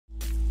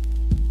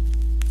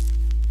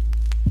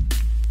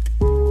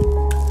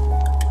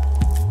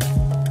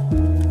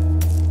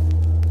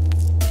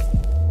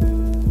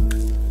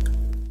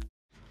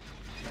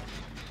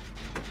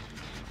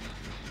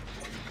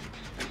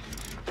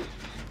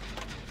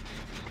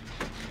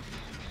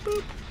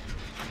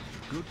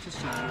Good to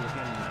see you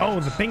again. Oh,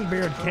 the pink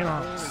beard came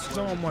out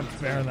so much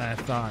better than I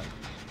thought.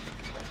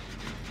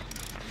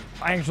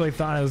 I actually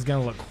thought it was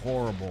gonna look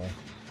horrible.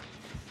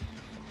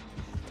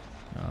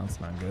 No, that's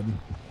not good.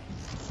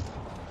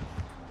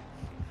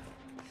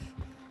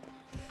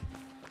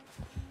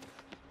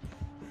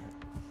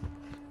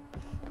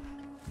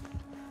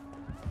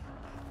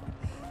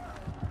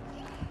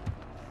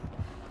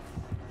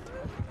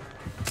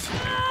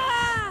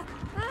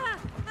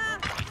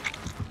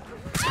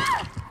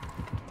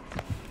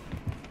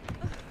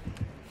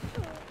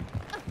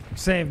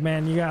 Save,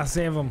 man. You gotta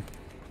save him.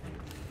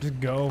 Just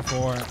go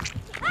for it.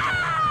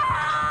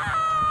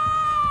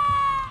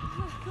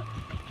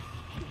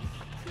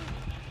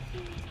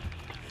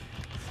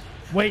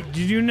 Wait,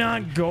 did you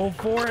not go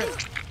for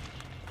it?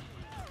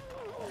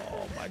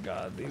 Oh my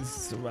god, these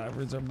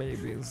survivors are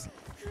babies.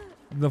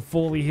 The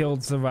fully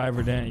healed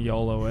survivor didn't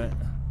YOLO it.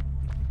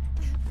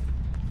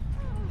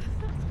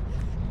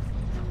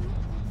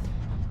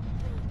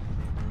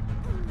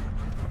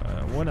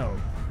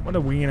 What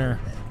a wiener.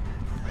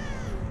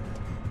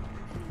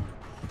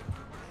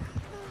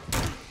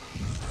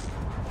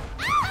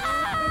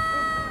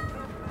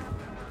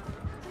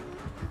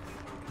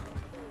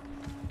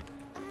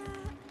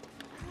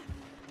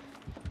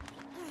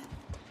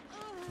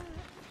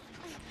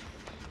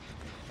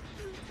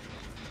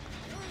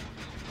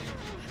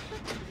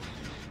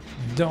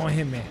 Don't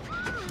hit me.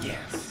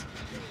 Yes.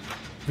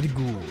 Very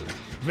good.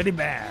 Very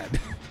bad.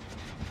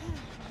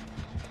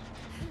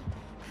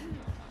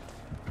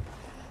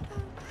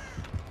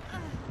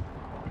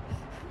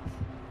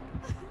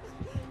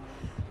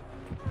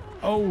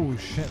 Oh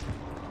shit.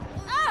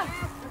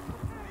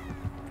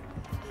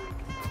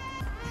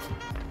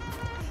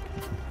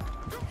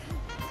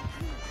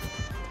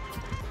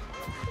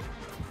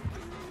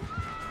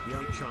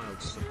 Young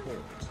child support.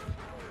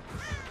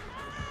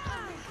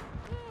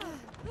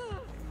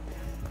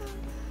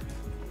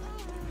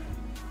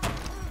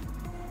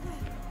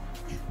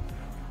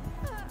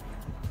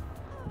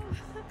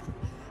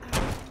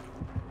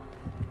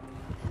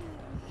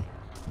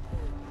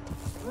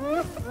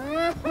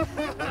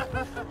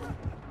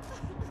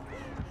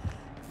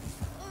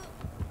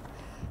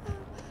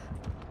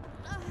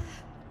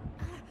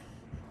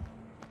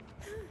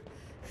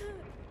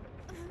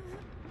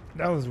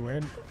 That was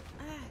weird.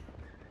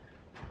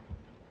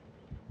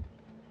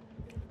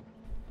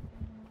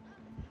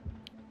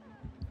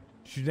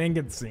 She didn't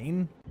get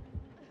seen?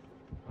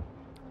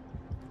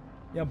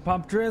 Yo,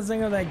 Pop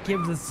Trizinger that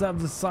gives a sub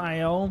to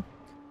Sio.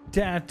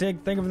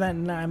 Tactic, think of that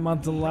 9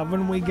 months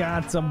 11. We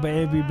got some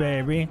baby.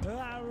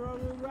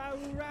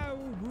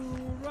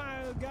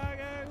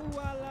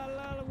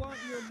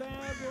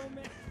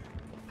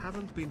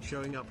 Haven't been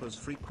showing up as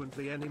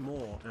frequently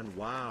anymore, and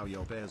wow,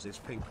 your bears is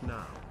pink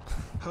now.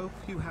 Hope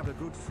you have a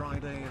good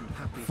Friday and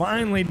happy.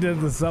 Finally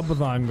did the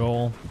subathon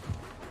goal.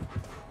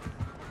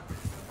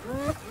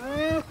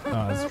 Oh,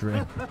 that's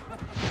true.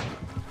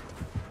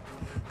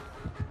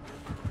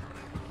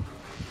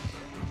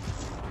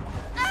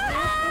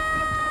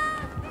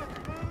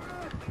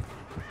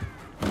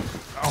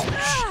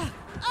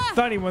 Oh,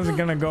 thought he wasn't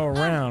gonna go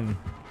around,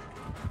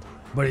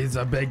 but he's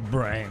a big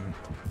brain.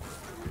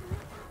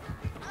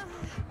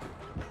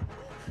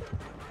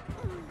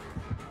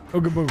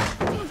 Ooga booga.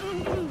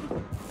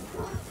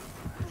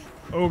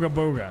 Ooga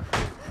booga.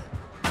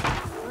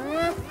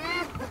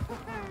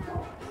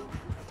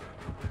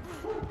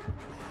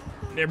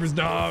 Neighbor's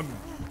dog.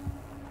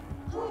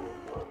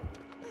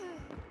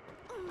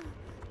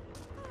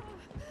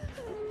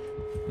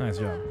 Nice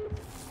job.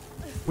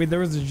 Wait, there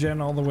was a gen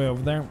all the way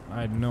over there?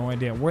 I had no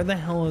idea. Where the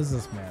hell is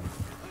this man?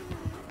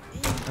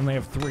 And they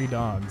have 3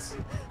 dogs.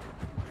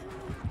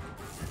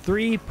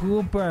 3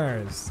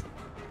 poopers.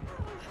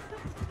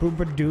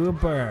 Pooper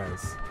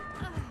doopers.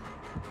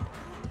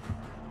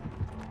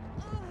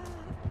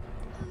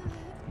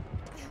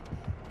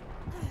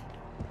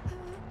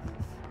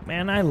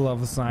 Man, I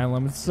love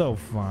Asylum. It's so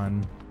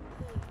fun.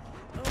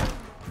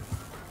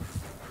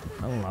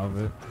 I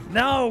love it.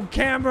 No,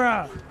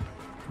 camera!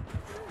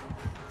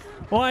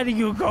 Why do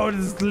you go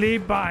to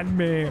sleep on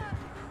me?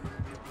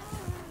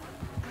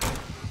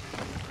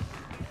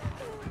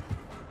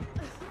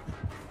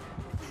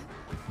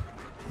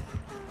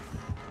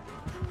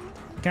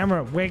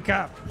 Camera, wake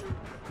up.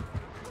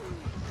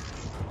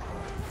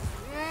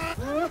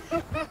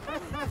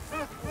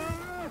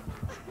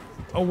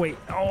 Oh wait,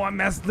 oh I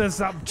messed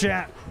this up,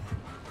 chat.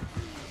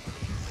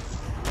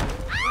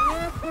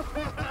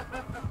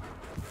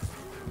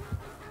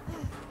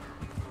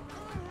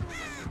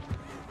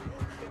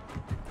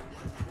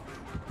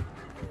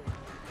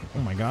 Oh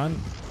my god.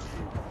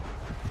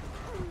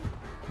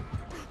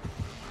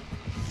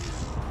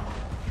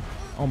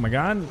 Oh my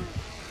god.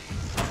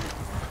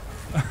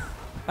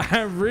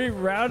 I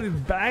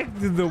rerouted back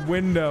to the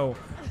window.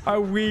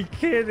 Are we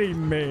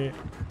kidding me?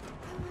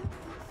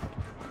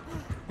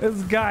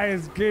 This guy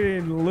is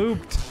getting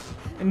looped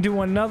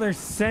into another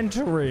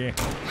century.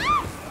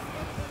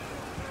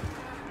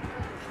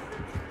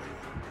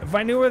 If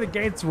I knew where the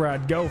gates were,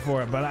 I'd go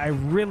for it, but I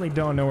really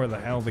don't know where the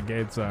hell the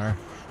gates are.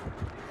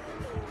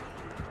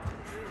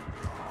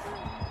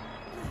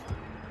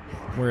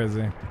 Where is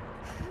he?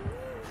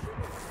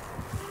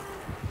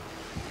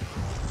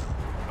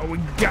 Oh,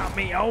 he got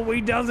me. Oh,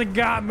 he doesn't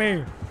got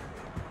me.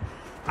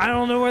 I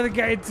don't know where the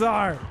gates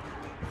are.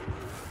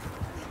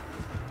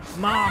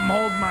 Mom,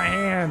 hold my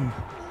hand.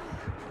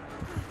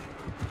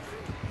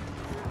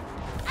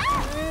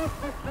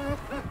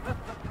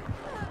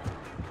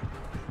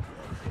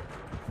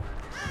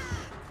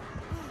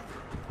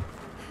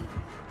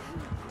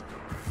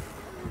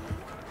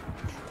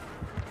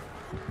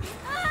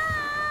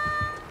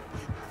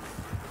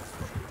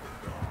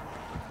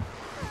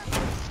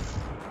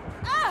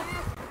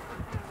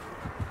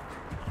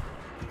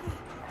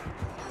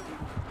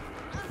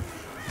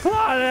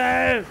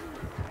 Claudette!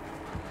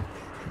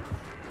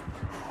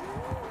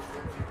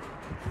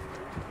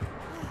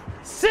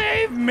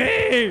 Save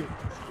me!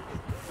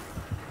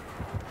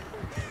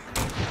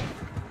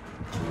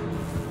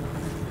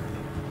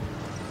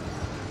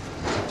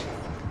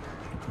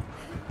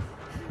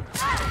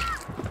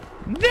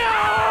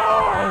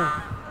 No!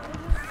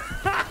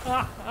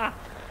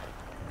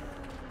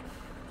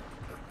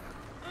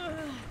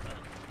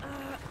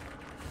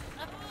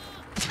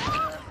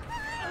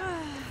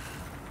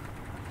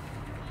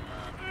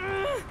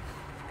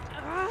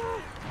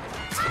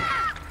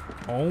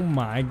 Oh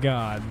my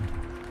God.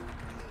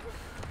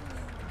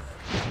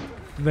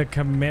 The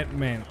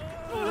commitment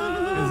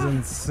is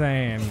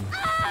insane.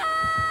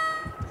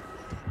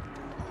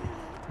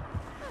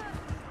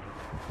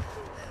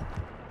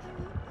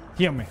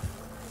 Heal me.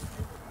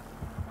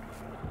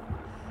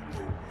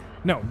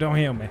 No, don't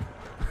heal me.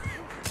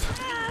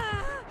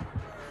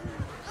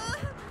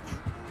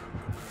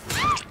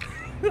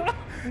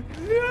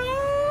 No!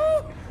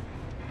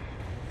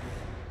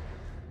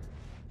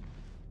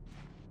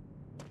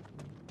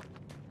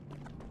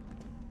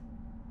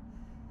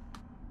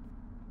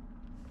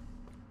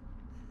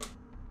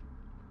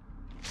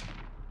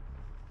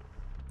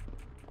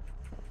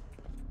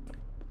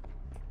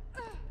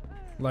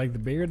 Like the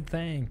beard?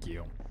 Thank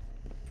you.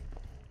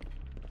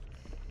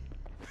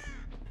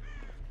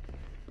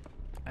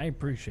 I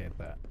appreciate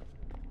that.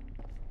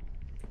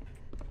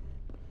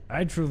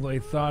 I truly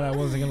thought I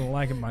wasn't gonna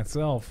like it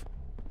myself.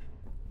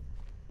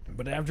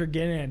 But after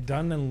getting it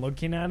done and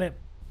looking at it,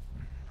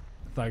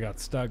 I thought I got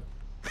stuck.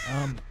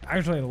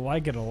 Actually I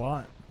like it a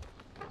lot.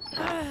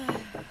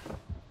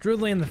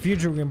 Truly in the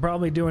future we can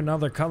probably do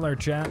another color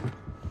chat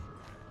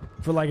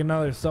for like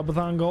another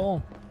subathon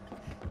goal.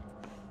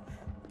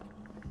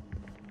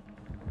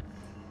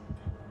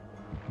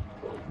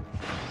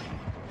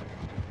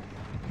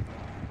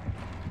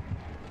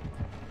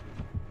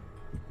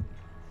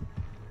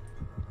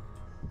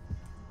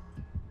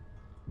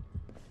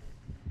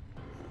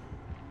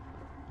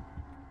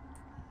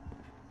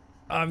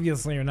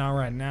 Obviously you're not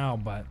right now,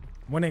 but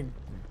when it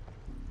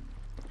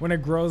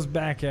grows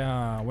back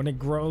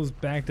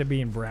to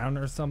being brown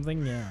or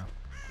something, yeah.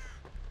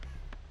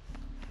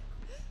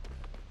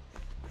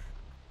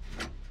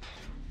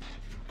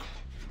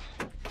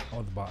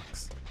 Oh, the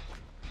box.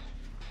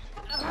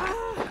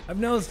 I've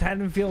noticed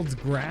Haddonfield's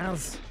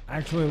grass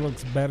actually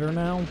looks better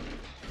now.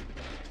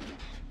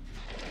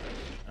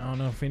 I don't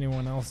know if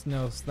anyone else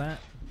knows that.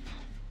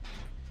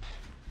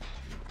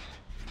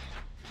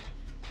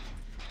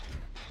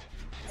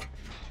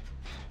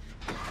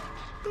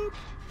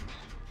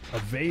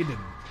 Evaded.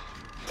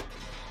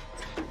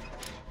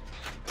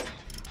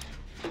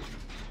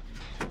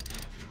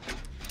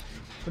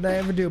 Would I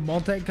ever do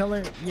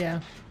multicolor?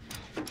 Yeah.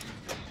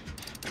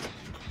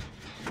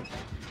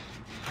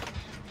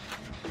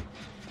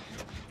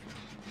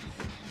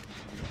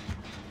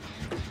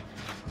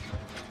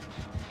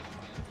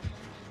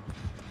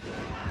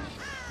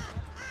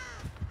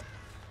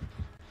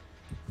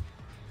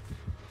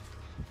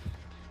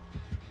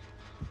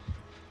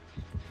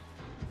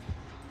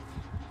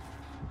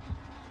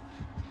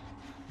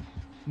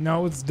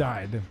 No, it's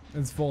died.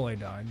 It's fully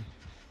died.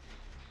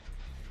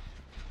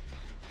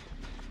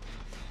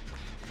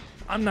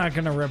 I'm not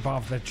gonna rip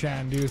off the chat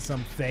and do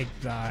some fake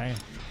dye.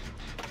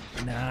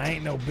 Nah, I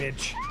ain't no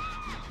bitch.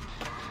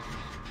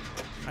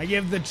 I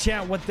give the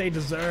chat what they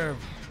deserve.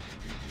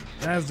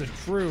 That's a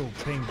true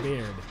pink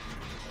beard.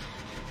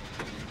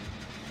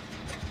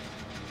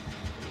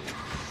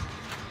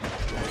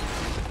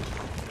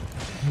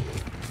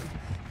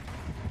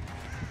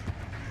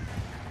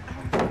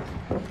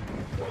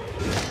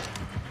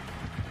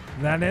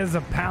 That is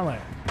a pallet.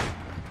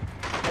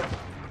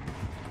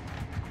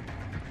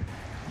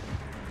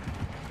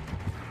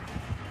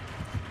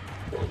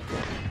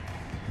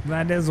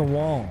 That is a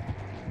wall.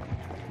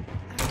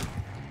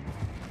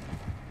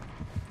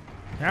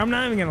 I'm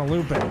not even gonna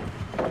loop it.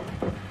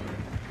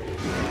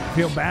 I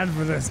feel bad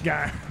for this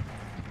guy.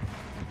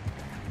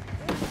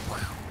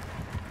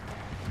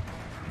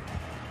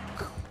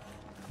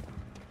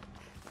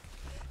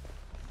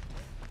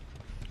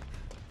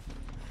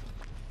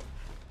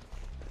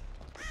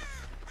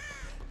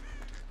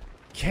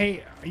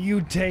 Kate, are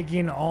you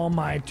taking all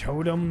my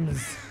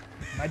totems?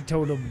 My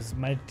totems,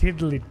 my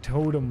tiddly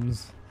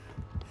totems.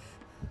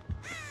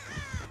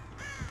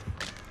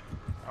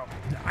 Oh,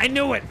 I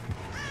knew it!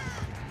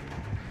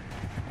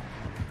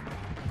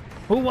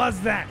 Who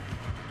was that?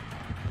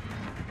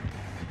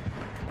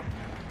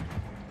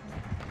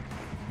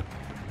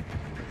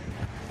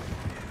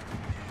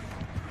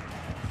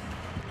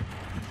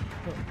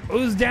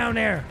 Who's down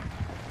there?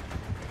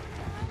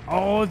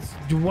 Oh, it's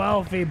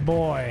Dwelfy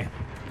boy.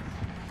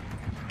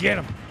 Get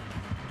him.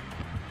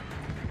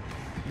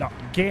 No,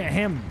 get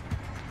him.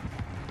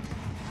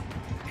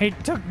 He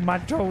took my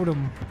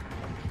totem.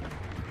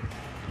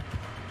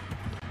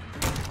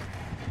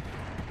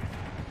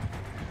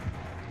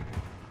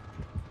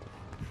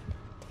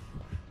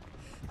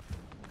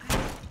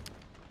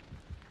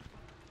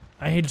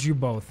 I hate you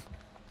both.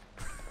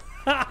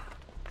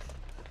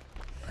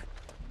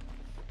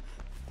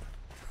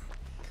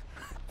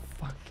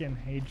 Fucking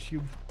hate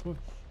you both.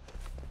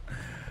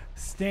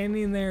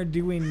 Standing there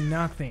doing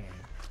nothing.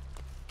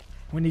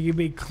 When you could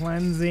be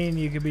cleansing,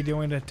 you could be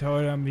doing a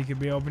totem, you could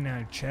be opening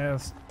a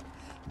chest.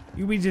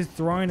 You could be just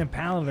throwing a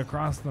pallet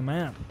across the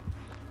map.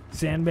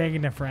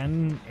 Sandbagging a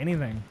friend,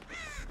 anything.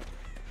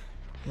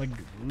 Like,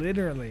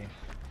 literally.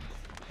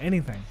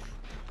 Anything.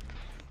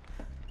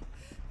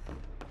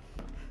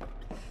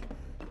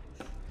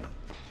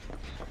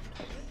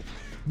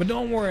 But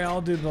don't worry,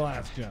 I'll do the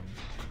last gem.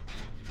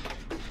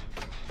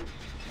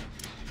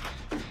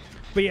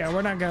 But yeah,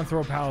 we're not gonna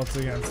throw pallets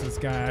against this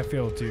guy. I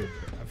feel too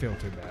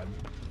bad.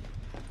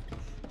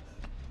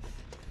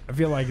 I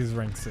feel like he's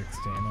rank 16.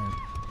 Or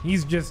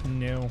he's just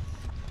new.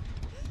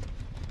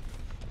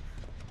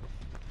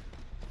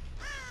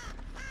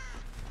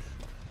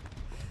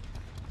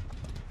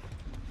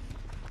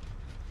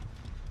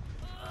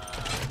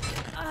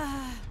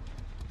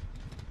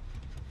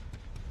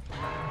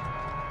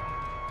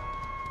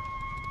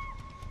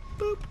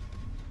 Boop.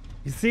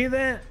 You see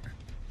that?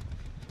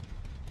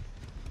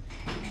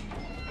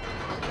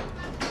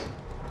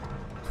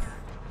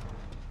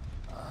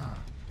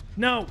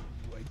 No!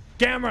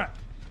 Camera!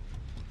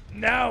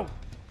 No!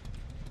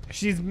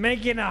 She's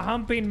making a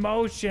humping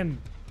motion.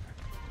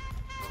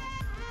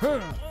 Huh.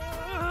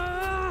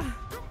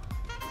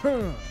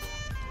 Huh.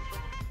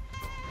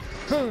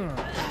 Huh.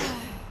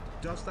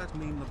 Does that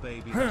mean the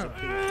baby has a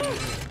pink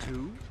penis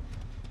too?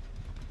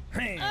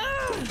 Hey.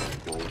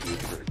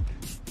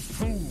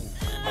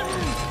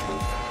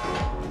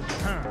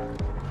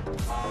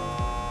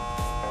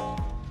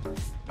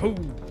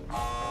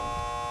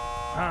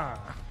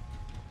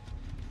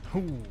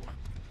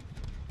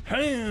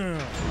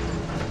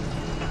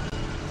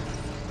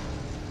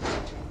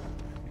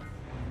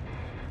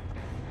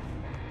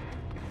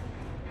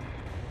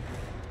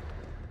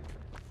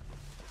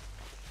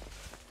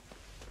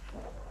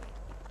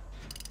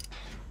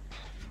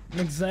 I'm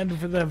excited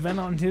for the event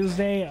on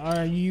Tuesday.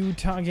 Are you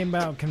talking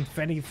about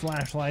confetti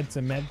flashlights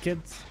and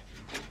medkits?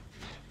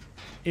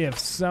 If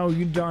so,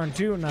 you darn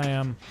tootin' I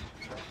am.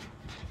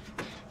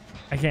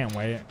 I can't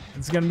wait.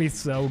 It's gonna be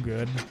so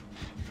good.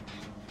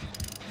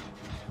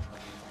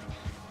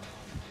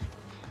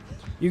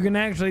 You can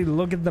actually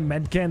look at the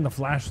medkit and the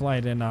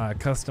flashlight in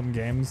custom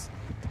games.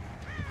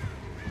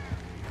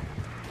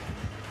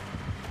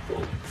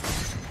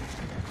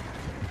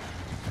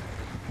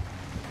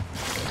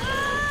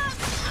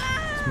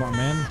 Smart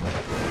man.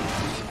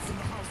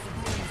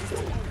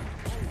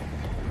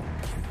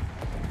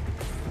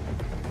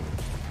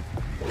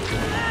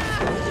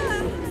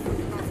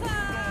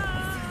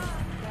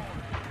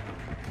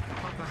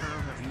 Papa, how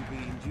have you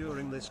been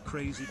during this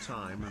crazy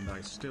time? And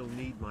I still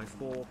need my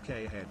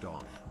 4K head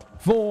on.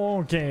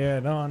 4K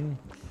head on.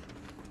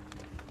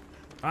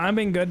 I've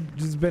been good.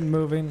 Just been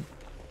moving.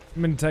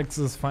 I'm in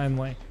Texas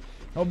finally.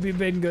 Hope you've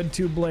been good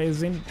too,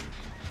 Blazing.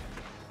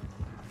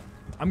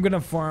 I'm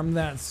gonna farm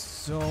that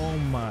so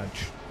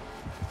much.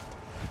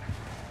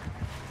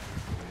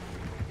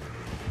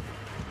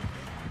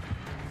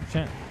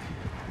 Shit.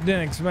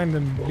 Didn't expect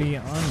him to be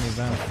on me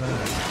that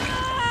fast.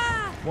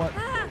 What?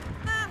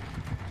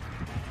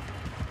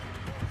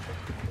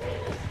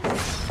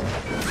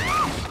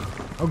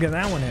 Okay,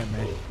 that one hit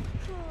me.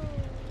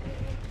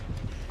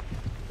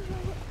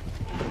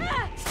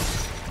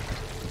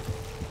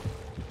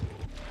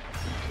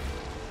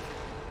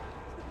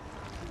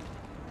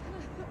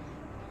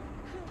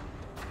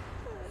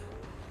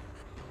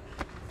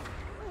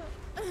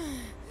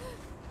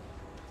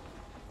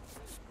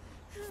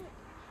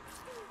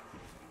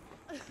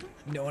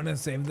 No one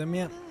has saved them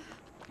yet.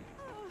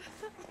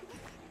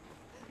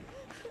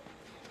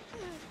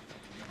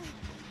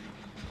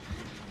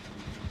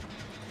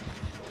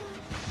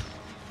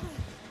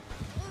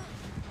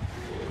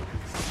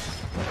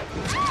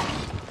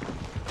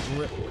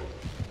 Rip.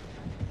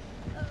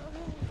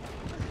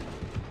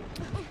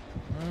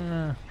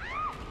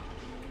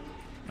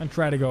 I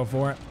try to go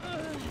for it.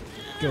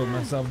 Killed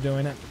myself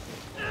doing it.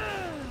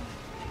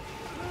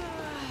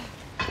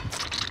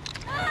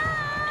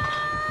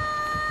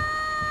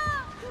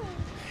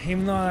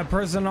 Even though that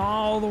person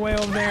all the way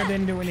over there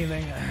didn't do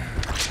anything.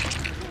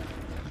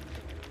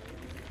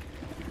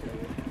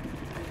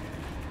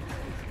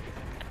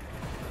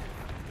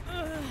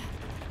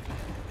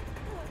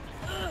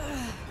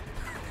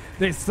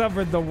 They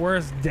suffered the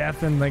worst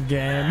death in the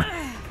game.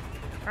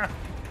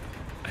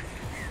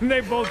 They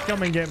both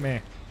come and get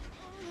me.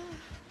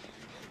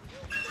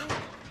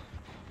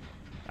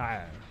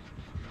 I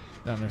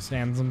don't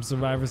understand some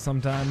survivors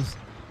sometimes.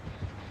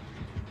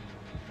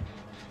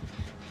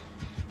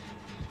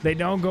 They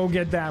don't go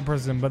get that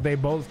person, but they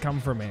both come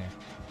for me.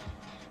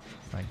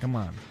 It's like, come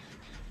on.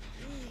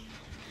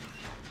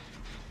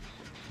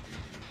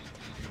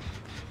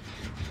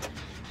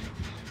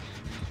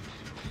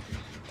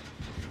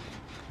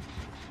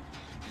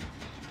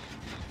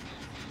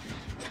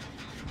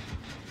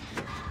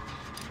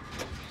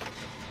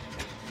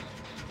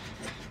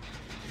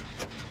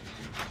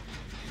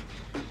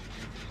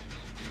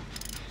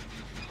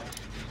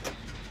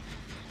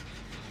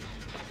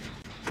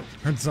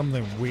 Heard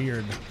something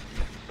weird.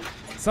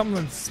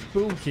 Something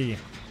spooky.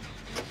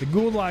 The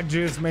gulag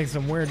juice makes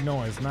some weird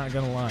noise, not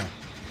gonna lie.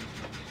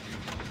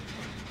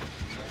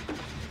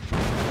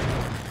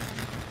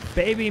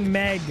 Baby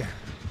Meg.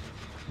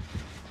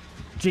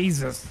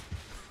 Jesus.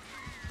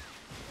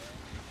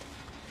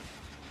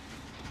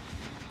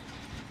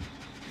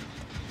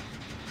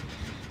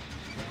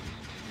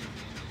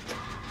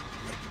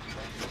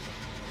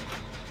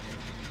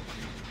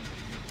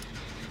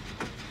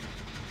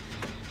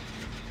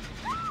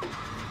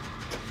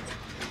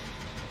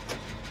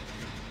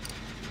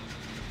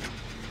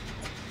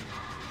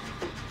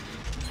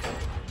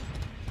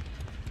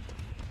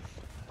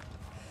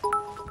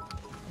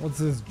 What's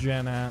this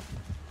gen at?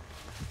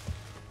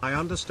 I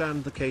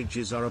understand the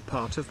cages are a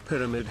part of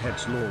Pyramid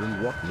Head's lore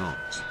and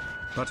whatnot,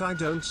 but I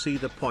don't see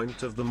the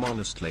point of them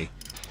honestly.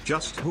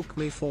 Just hook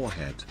me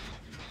forehead.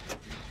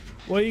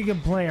 Well, you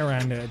can play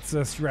around it. It's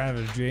a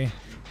strategy.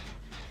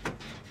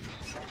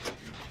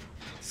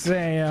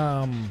 Say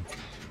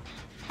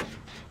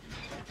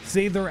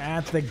they're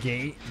at the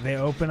gate. They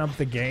open up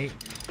the gate.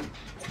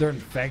 They're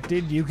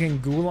infected. You can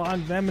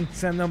gulag them and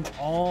send them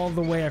all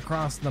the way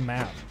across the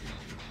map.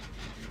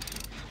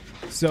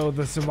 So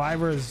the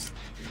survivors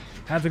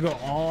have to go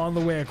all the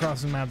way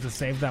across the map to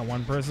save that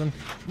one person.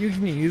 You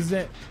can use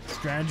it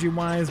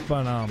strategy-wise,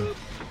 but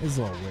it's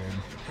a little weird.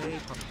 Hey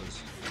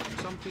Puppers,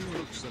 something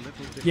looks a little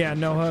different. Yeah,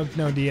 no hook,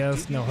 no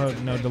DS, no hook,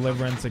 no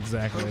deliverance.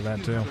 Exactly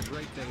that too. Have a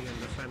great day and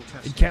a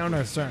fantastic It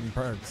counters certain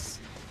perks.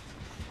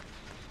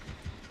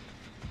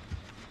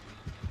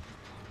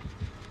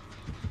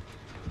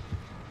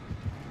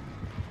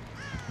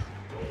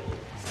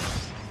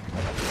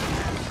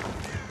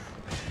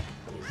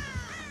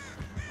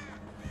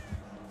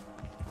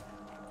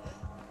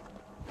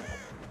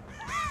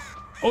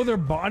 Oh, their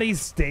body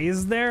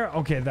stays there?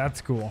 Okay,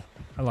 that's cool.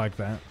 I like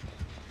that.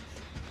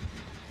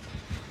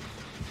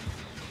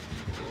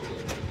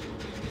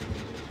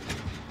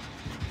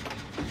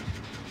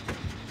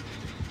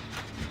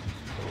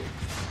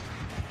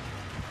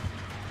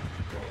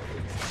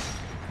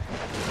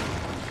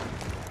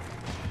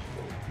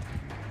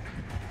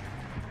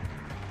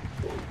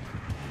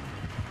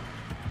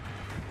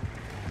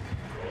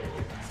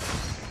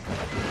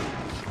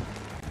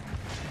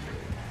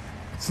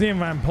 See if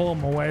I can pull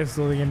him away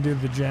so they can do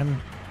the gen.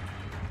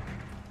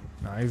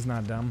 No, he's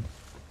not dumb.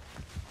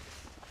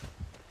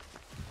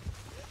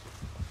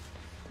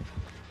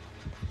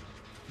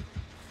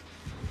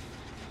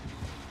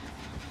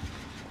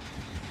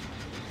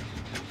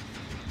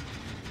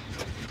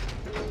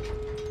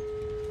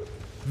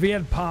 If he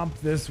had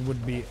popped, this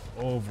would be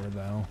over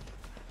though.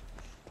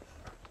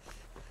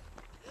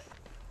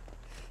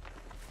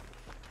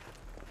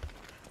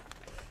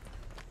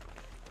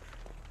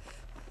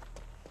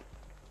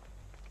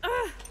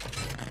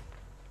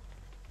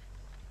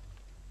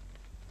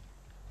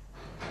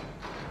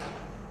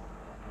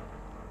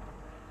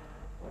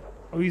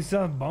 Oh, you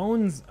still have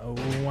bones? Oh,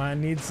 I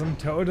need some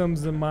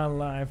totems in my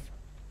life.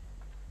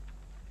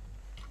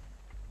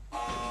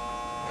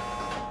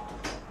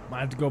 Might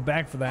have to go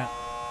back for that.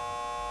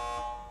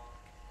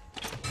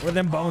 Where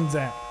them bones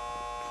at?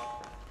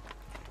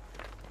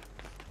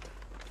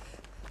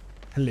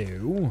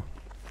 Hello?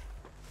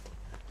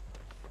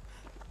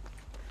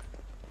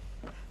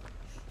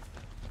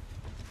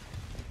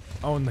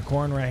 Oh, in the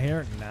corn right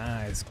here?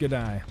 Nice. Good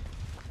eye.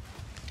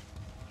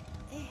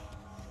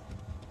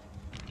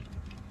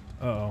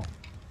 Uh-oh.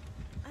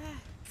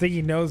 Think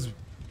he knows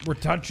we're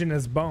touching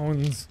his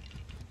bones.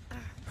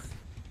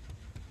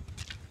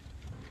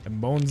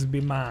 And bones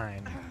be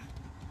mine.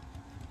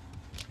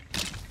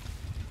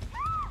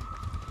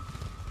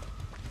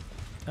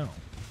 Oh.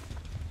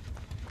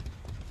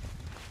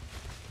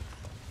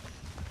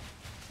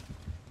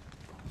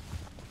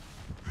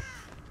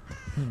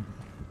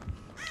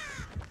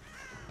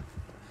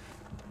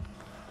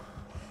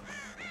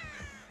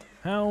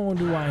 How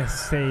do I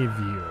save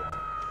you?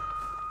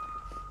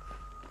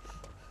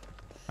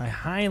 I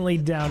highly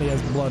doubt he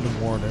has Blood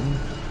Warden.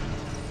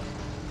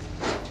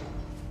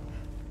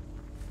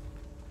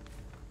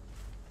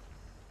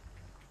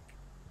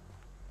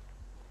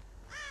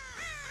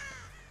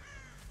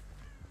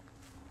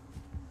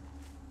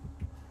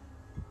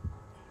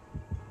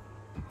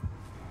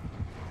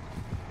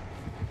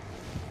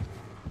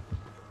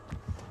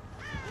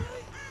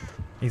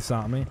 He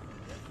saw me.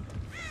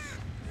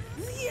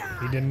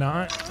 He did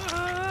not.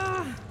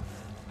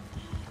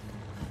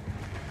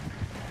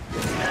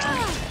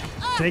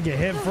 Take a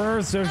hit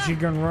first so she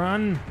can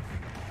run.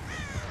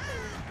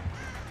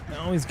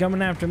 Oh, he's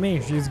coming after me.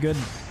 She's good.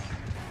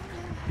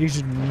 He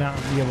should not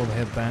be able to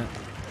hit that.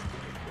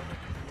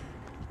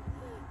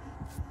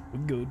 We're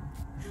good.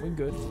 We're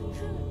good.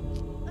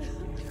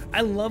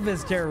 I love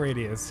his terror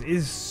radius.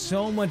 It's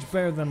so much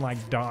better than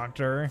like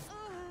Doctor.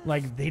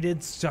 Like they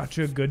did such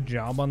a good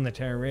job on the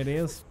terror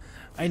radius.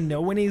 I know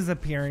when he's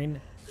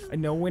appearing. I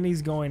know when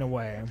he's going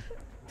away.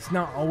 It's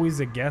not always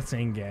a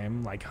guessing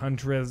game. Like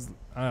Huntress,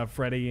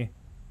 Freddy,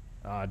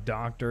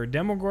 Doctor.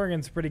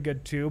 Demogorgon's pretty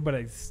good too, but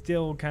it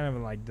still kind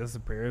of like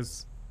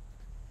disappears.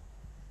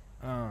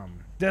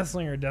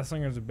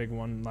 Deathslinger's a big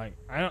one. Like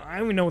I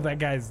don't even know if that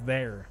guy's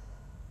there.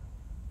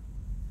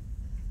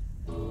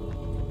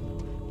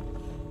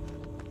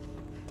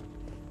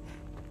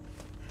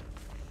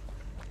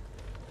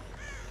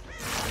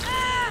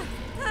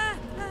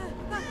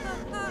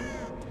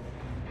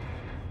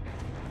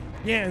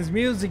 Yeah, his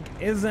music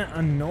isn't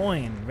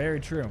annoying. Very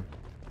true.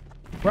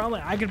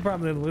 I could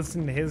probably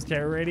listen to his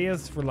terror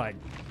radius for like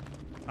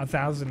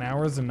 1,000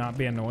 hours and not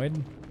be annoyed.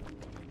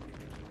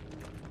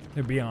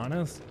 To be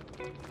honest.